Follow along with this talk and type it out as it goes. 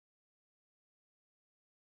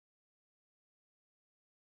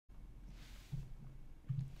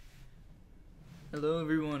Hello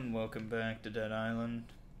everyone, welcome back to Dead Island.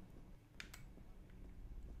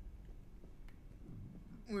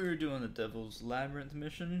 We're doing the Devil's Labyrinth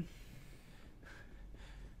mission.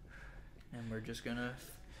 And we're just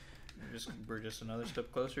another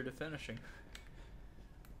step closer to finishing.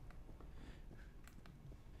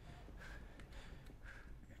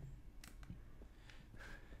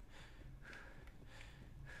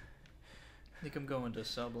 I think I'm going to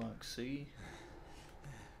cell block C.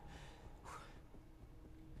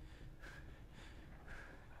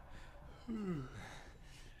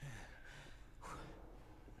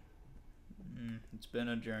 It's been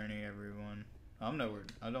a journey, everyone. I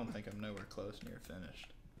don't think I'm nowhere close near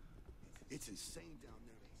finished. It's insane down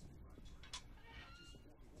there.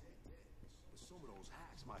 But some of those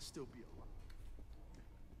hacks might still be alive.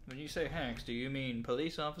 When you say hacks, do you mean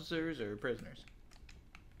police officers or prisoners?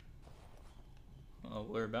 Well,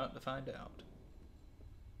 we're about to find out.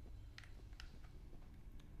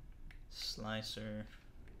 Slicer.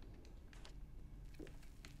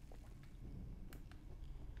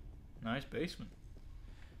 Nice basement.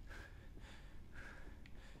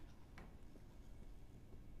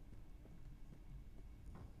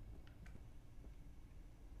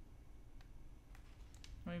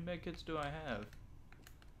 How many medkits do I have?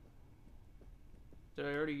 Did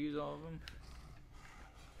I already use all of them?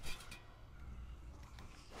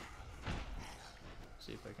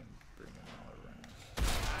 See if I can bring them all around.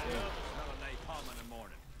 Yeah.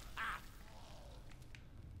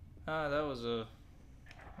 Ah, that was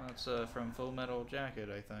that's from Full Metal Jacket,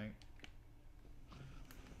 I think.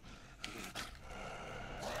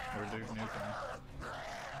 Or Duke Nukem.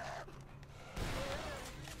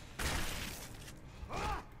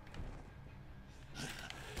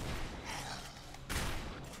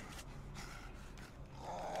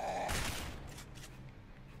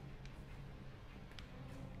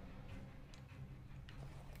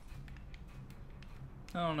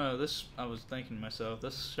 I don't know, I was thinking to myself,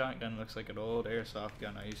 this shotgun looks like an old airsoft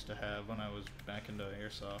gun I used to have when I was back into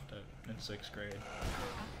airsoft in 6th grade.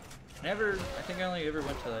 I think I only ever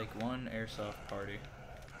went to like one airsoft party.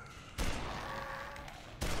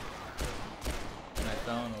 And I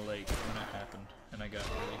fell in a lake when it happened, and I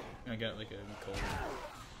got like a cold.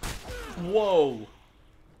 Whoa!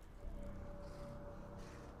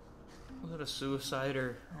 Was that a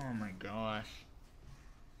suicider? Oh my gosh.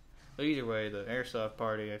 But either way, the airsoft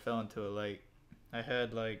party, I fell into a lake. I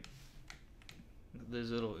had like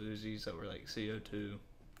these little Uzis that were like CO2.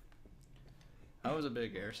 I was a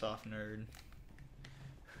big airsoft nerd.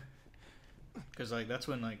 Cause like that's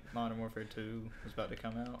when like Modern Warfare 2 was about to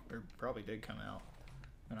come out, or probably did come out,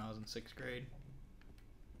 when I was in 6th grade.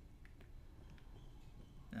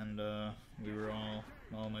 And we were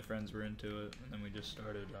all my friends were into it, and then we just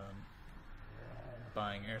started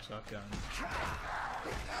buying airsoft guns.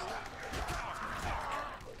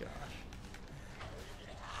 Gosh.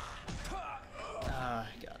 Ah,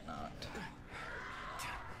 I got knocked.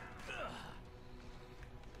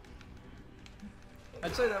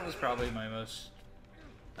 I'd say that was probably my most...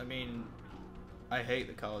 I mean, I hate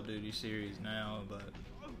the Call of Duty series now, but...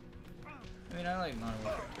 I mean, I like Modern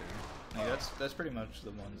Warfare 2. Like, that's pretty much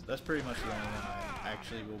the ones... That's pretty much the only one I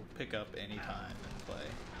actually will pick up anytime and play.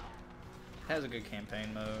 It has a good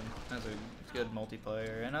campaign mode, has a good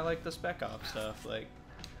multiplayer, and I like the Spec Ops stuff. Like,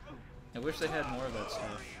 I wish they had more of that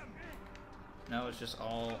stuff. Now it's just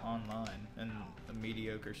all online and a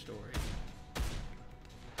mediocre story.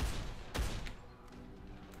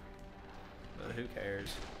 But who cares?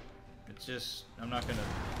 It's just, I'm not gonna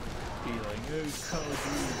be like, oh, Call of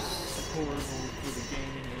Duty is horrible for the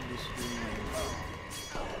gaming industry.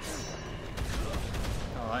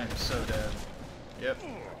 Oh, I am so dead. Yep.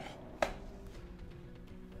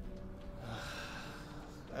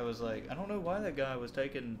 I was like, I don't know why that guy was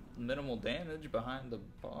taking minimal damage behind the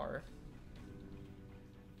bar.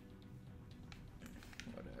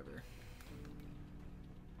 Whatever.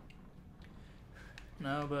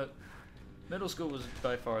 No, but middle school was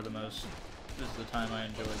by far this is the time I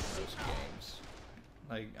enjoyed the most games.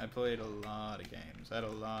 Like, I played a lot of games. I had a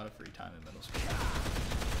lot of free time in middle school.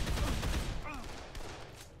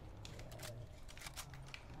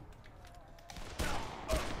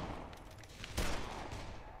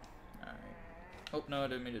 Oh, no, I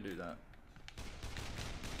didn't mean to do that.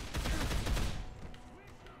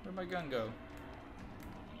 Where'd my gun go?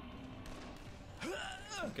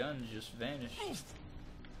 My gun just vanished.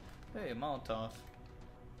 Hey, a Molotov.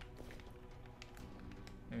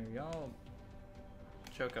 Here, y'all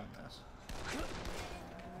choke on this.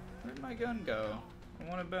 Where'd my gun go? I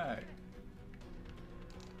want it back.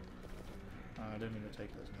 Oh, I didn't mean to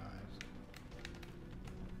take those knives.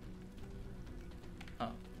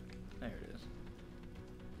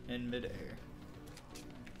 in midair.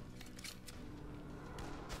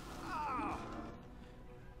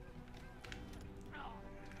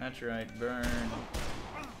 That's right, burn.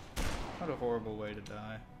 What a horrible way to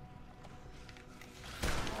die. I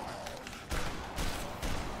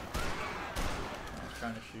was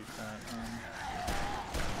trying to shoot that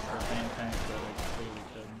propane tank, but I clearly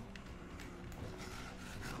couldn't.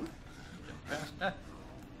 Jump past. Ah!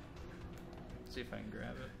 Let's see if I can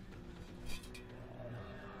grab it.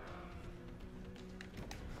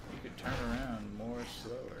 You could turn around more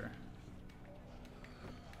slower.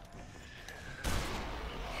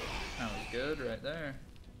 That was good right there.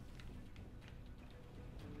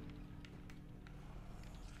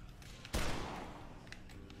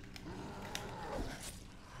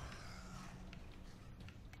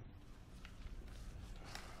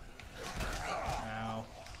 Ow.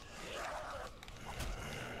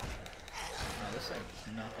 Oh, this thing is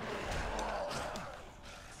nothing. Oh,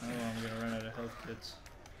 I'm gonna run out of health kits.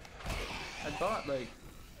 I bought like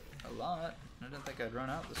a lot. I didn't think I'd run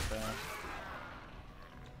out this fast.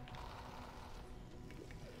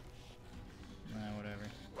 Nah, whatever.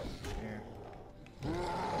 Here.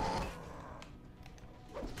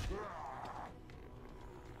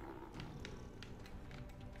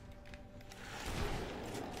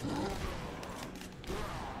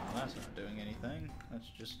 Well, that's not doing anything. That's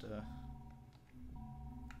just that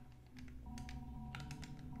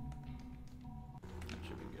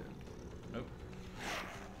should be good. Nope.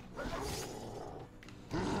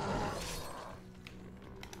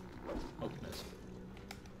 Oh, missed.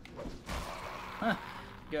 Huh!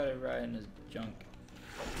 Got it right in his junk.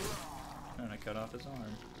 And I cut off his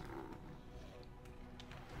arm.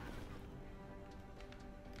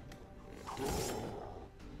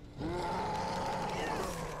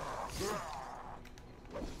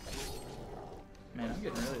 Man, I'm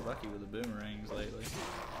getting really lucky with the boomerangs lately.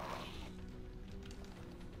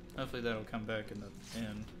 Hopefully that'll come back in the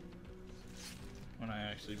end. When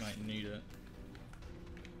I actually might need it.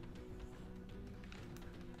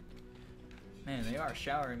 Man, they are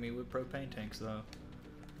showering me with propane tanks, though.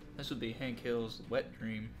 This would be Hank Hill's wet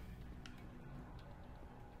dream.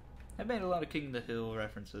 I've made a lot of King of the Hill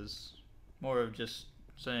references. More of just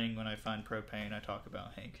saying when I find propane, I talk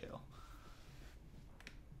about Hank Hill.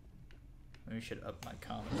 Maybe I should up my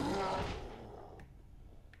comment.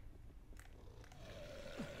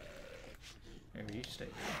 There, you stay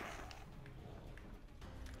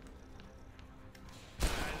there.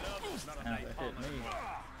 Ow, that hit me.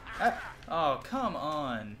 Ah! Oh, come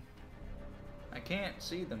on! I can't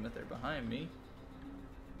see them if they're behind me.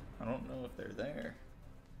 I don't know if they're there.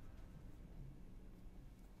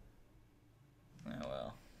 Oh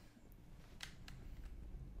well.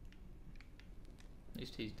 At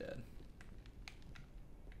least he's dead.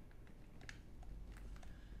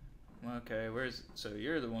 Okay, where's... So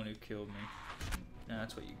you're the one who killed me. Now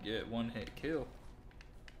that's what you get. One hit kill.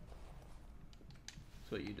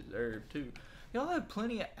 That's what you deserve, too. Y'all have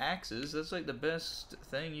plenty of axes. That's like the best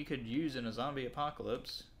thing you could use in a zombie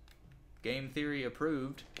apocalypse. Game theory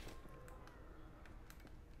approved.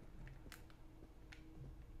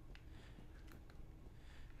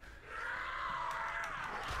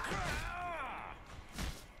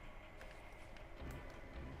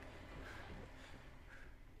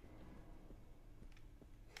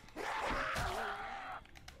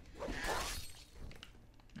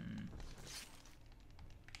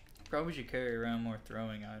 Probably should carry around more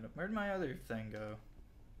throwing items. Where'd my other thing go?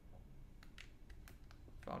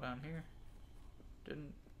 Fall down here? Did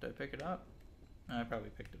I pick it up? No, I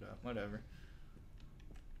probably picked it up. Whatever.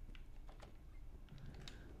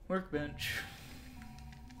 Workbench.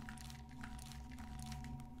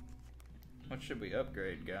 What should we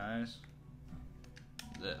upgrade, guys?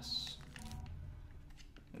 This.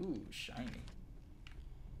 Ooh, shiny.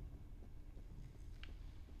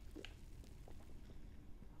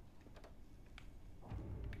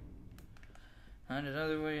 Find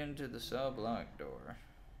another way into the cell block door.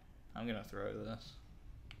 I'm gonna throw this.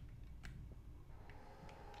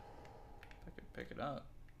 If I could pick it up.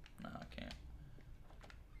 No, I can't.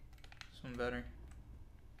 This one better.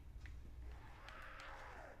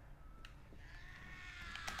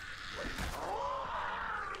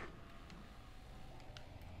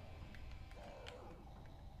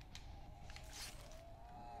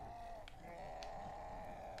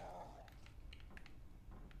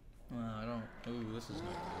 Well, I don't. Ooh, this is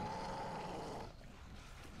not good.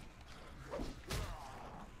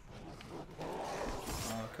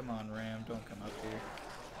 Oh, come on, Ram. Don't come up here.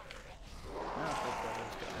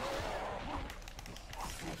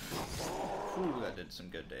 Ooh, that did some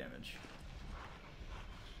good damage.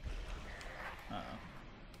 Uh-oh.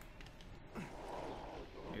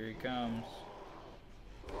 comes.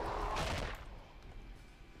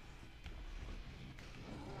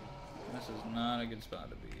 This is not a good spot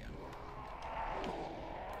to be in.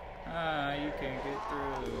 Ah, you can't get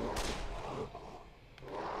through.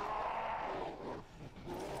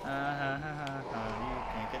 Ah, ha, ha, ha, ha, you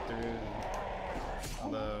can't get through.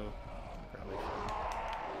 Although, probably should.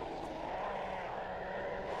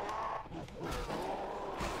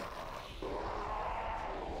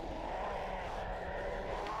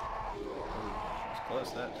 It's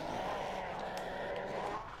close that time.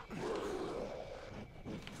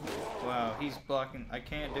 Wow, he's blocking. I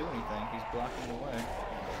can't do anything. He's blocking the way.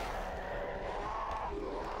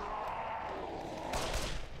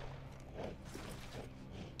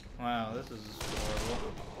 Wow, this is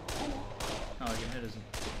horrible. Oh, I can hit his head.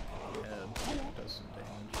 Does some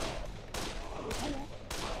damage.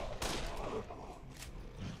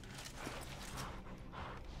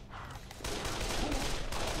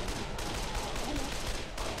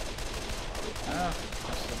 Ah,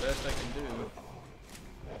 that's the best I can do.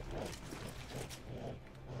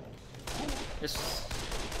 It's,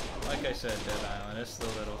 like I said, Dead Island, it's the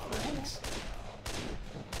little things.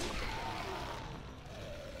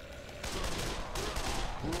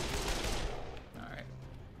 Alright.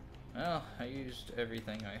 Well, I used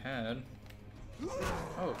everything I had.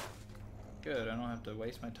 Oh, good, I don't have to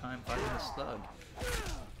waste my time fighting a slug.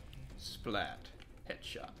 Splat.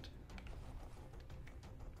 Headshot.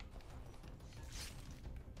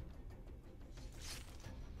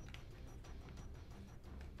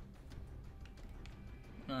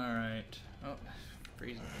 Alright. Oh,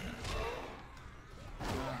 freezing. I'm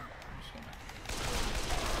just gonna...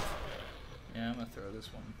 Yeah, I'm gonna throw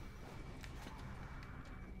this one.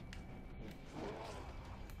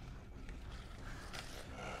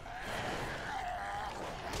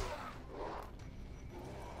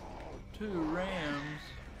 Two rams.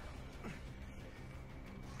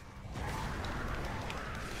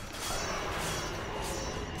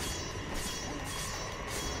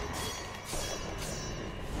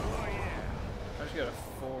 I just got a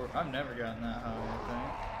 4. I've never gotten that high, I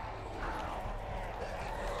think.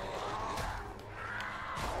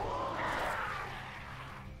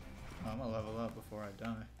 I'm gonna level up before I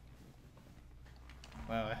die.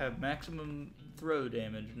 Wow, I have maximum throw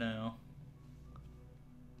damage now.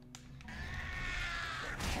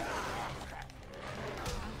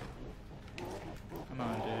 Come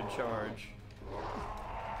on, dude, charge.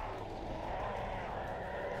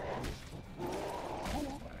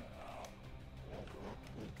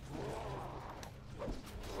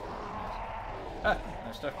 Ah!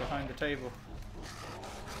 I'm stuck behind the table.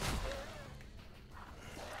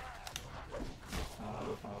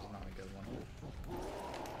 Oh, that was not a good one.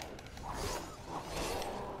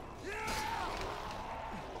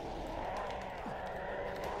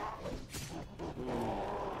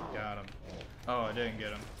 Ooh, got him. Oh, I didn't get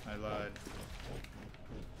him. I lied.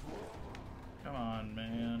 Come on,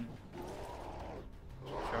 man.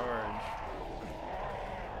 Charge.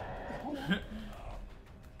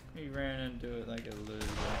 He ran into it like a loser.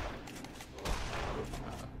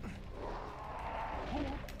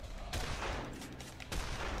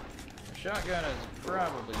 A shotgun is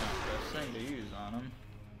probably not the best thing to use on him.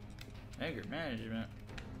 Anger management.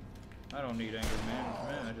 I don't need anger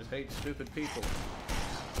management. I just hate stupid people.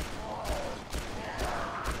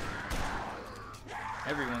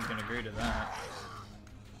 Everyone can agree to that.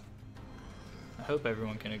 I hope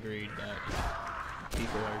everyone can agree that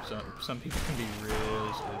people are some people can be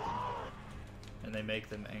real stupid, and they make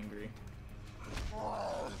them angry.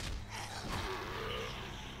 Oh,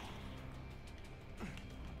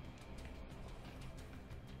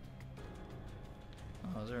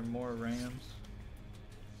 is there more rams?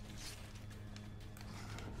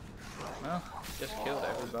 Well, just killed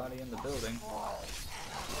everybody in the building.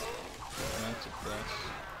 That's a plus.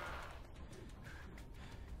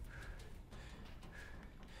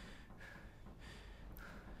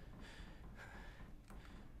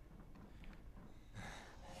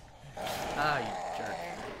 Ah, you jerk.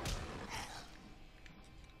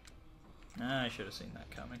 I should have seen that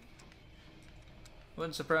coming.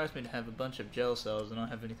 Wouldn't surprise me to have a bunch of gel cells and not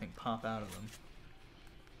have anything pop out of them.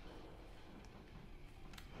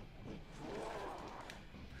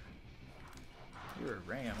 You're a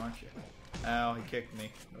ram, aren't you? Ow, he kicked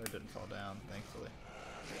me, but I didn't fall down, thankfully.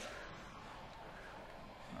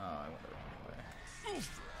 Oh, I went the wrong way.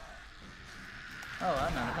 Oh,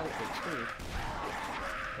 I'm out of health kits too.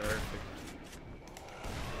 Perfect.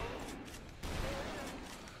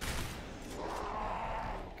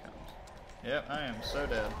 Yep, I am so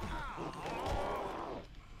dead.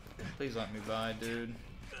 Please let me by, dude.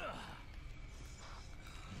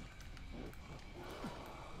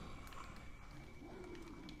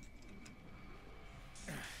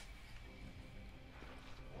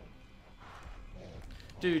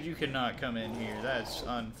 Dude, you cannot come in here. That's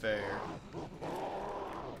unfair.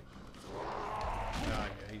 Oh, yeah,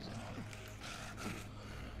 he's in here.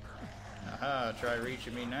 Aha, try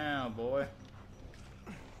reaching me now, boy.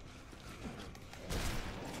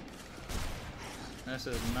 This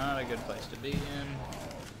is not a good place to be in.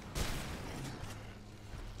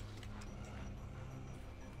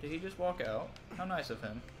 Did he just walk out? How nice of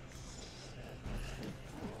him.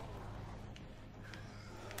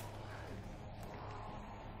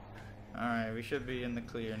 Alright, we should be in the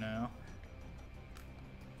clear now.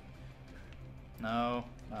 No,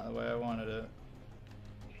 not the way I wanted it.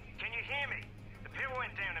 Can you hear me? The power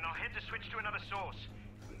went down and I had to switch to another source.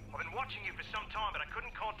 I've been watching you for some time, but I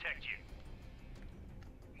couldn't contact you.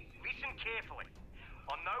 Listen carefully.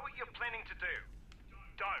 I know what you're planning to do.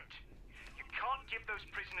 Don't. You can't give those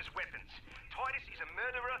prisoners weapons. Titus is a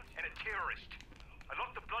murderer and a terrorist. I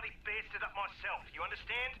locked the bloody bastard up myself, you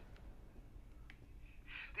understand?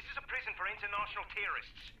 This is a prison for international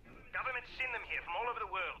terrorists. Governments send them here from all over the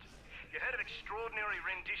world. You heard of extraordinary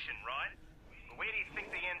rendition, right? Well, where do you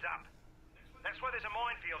think they end up? That's why there's a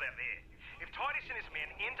minefield out there. If Titus and his men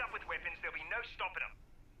end up with weapons, there'll be no stopping them.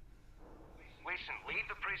 Listen, leave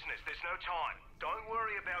the prisoners. There's no time. Don't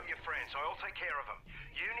worry about your friends. I'll take care of them.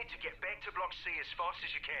 You need to get back to Block C as fast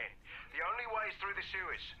as you can. The only way is through the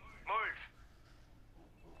sewers. Move.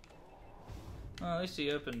 Well, at least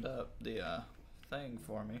he opened up the thing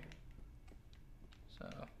for me. So,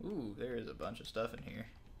 ooh, there is a bunch of stuff in here.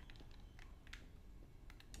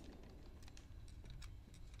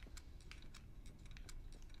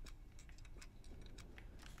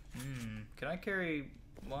 Can I carry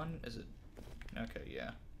one? Is it? Okay,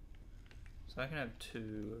 yeah. So I can have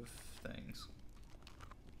 2 of things.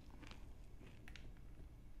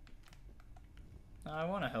 I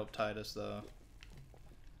want to help Titus, though.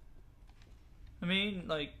 I mean,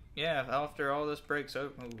 like, yeah, after all this breaks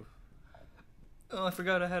open... Ooh. Oh, I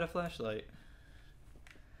forgot I had a flashlight.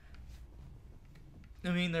 I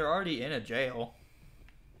mean, they're already in a jail.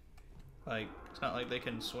 Like, it's not like they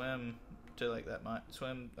can swim to, like, that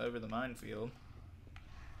swim over the minefield.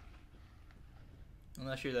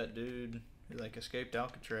 Unless you're that dude who, like, escaped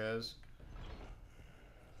Alcatraz.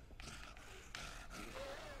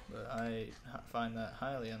 But I find that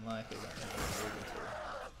highly unlikely that they're going to be able to.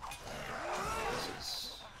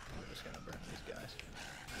 I'm just gonna burn these guys.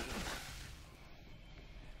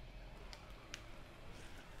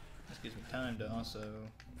 This gives me time to also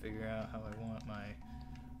figure out how I want my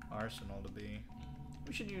arsenal to be.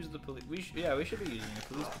 We should use the police. Yeah, we should be using the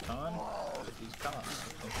police baton with these cops.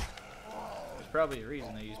 There's probably a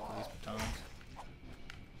reason they use police batons.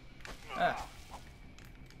 Ah.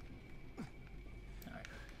 Alright.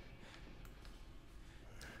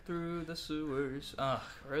 Through the sewers. Ugh,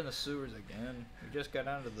 we're in the sewers again. We just got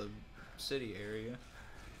out of the city area.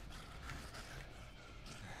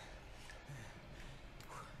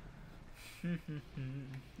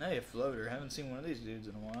 Hey, a floater. Haven't seen one of these dudes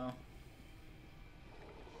in a while.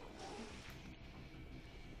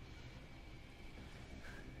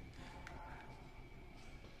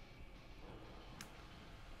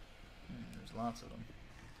 There's lots of them.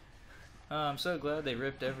 I'm so glad they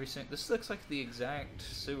ripped every single... This looks like the exact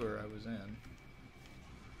sewer I was in.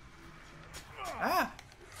 Ah!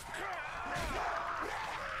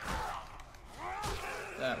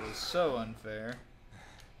 That was so unfair.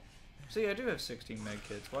 See, I do have 16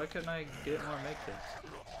 medkits. Why couldn't I get more medkits?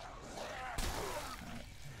 Alright.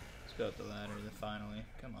 Let's go up the ladder then finally.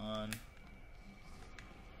 Come on.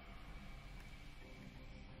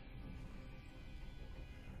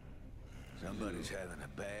 Somebody's having a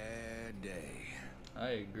bad day. I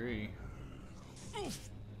agree.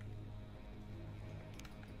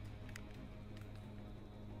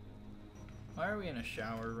 Why are we in a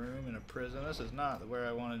shower room in a prison? This is not where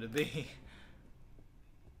I wanted to be.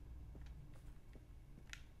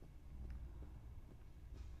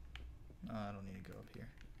 No, I don't need to go up here.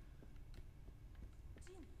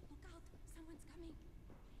 Jim, look out. Someone's coming.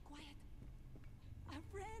 Quiet. Our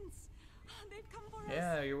friends. They've come for us.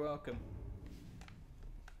 Yeah, you're welcome.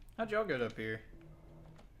 How'd y'all get up here?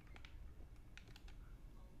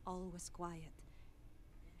 All was quiet.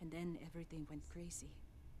 And then everything went crazy.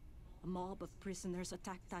 A mob of prisoners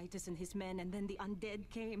attacked Titus and his men, and then the undead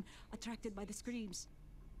came, attracted by the screams.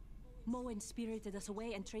 Moen spirited us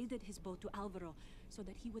away and traded his boat to Alvaro so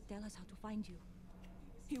that he would tell us how to find you.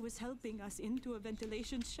 He was helping us into a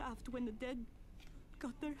ventilation shaft when the dead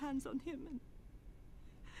got their hands on him, and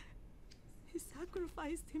he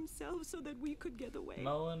sacrificed himself so that we could get away.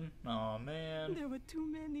 Moen? Aw, man. There were too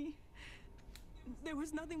many. There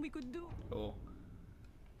was nothing we could do. Cool.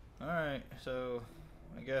 Alright, so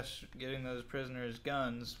I guess getting those prisoners'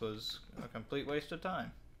 guns was a complete waste of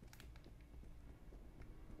time.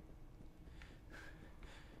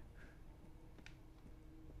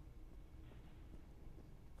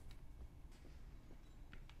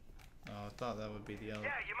 Oh, I thought that would be the elevator.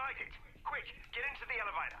 Yeah, you make it. Quick, get into the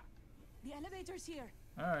elevator. The elevator's here.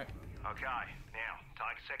 Alright. Okay, now,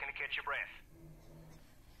 take a second to catch your breath.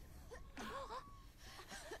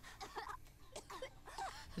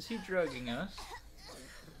 Is he drugging us?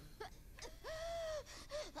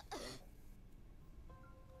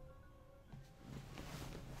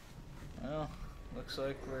 Well, looks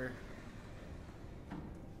like we're...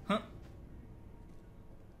 Huh.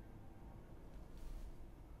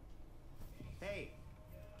 Hey,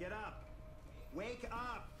 get up. Wake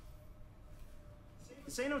up.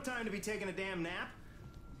 This ain't no time to be taking a damn nap.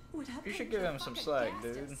 What happened? You should give him some slack,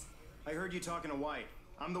 dude. I heard you talking to White.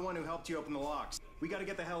 I'm the one who helped you open the locks. We gotta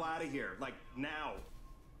get the hell out of here, like now.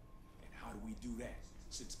 And how do we do that?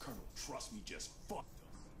 Since Colonel Trust Me just fucked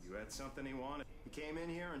us. You had something he wanted. He came in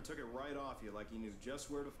here and took it right off you like he knew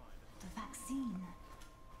just where to find it. The vaccine.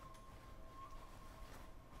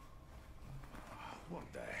 What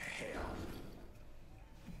the hell?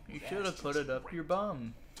 You should have put it up your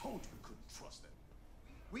bum. Told you we couldn't trust them.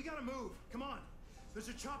 We gotta move. Come on. There's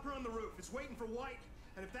a chopper on the roof. It's waiting for White.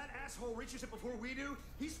 And if that asshole reaches it before we do,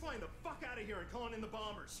 he's flying the fuck out of here and calling in the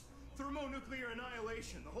bombers. Thermonuclear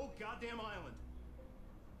annihilation. The whole goddamn island.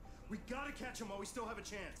 We gotta catch him while we still have a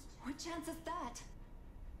chance. What chance is that?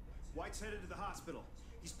 White's headed to the hospital.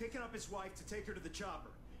 He's picking up his wife to take her to the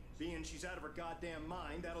chopper. Being she's out of her goddamn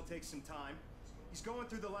mind, that'll take some time. He's going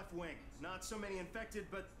through the left wing. Not so many infected,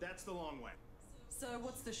 but that's the long way. So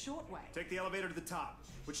what's the short way? Take the elevator to the top,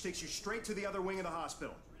 which takes you straight to the other wing of the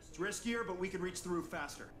hospital. It's riskier, but we can reach the roof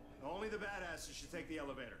faster. Only the badasses should take the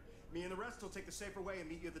elevator. Me and the rest will take the safer way and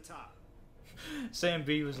meet you at the top. Sam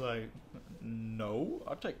B was like, no,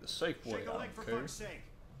 I'll take the safe way. Shake a I leg don't for care. fuck's sake.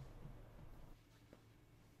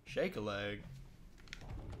 Shake a leg.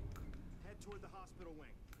 Head toward the hospital wing.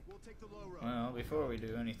 We'll take the low road. Well, before we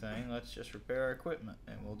do anything, let's just repair our equipment,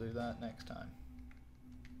 and we'll do that next time.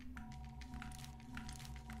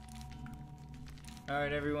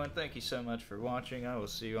 Alright everyone, thank you so much for watching. I will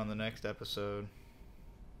see you on the next episode.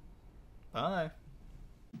 Bye!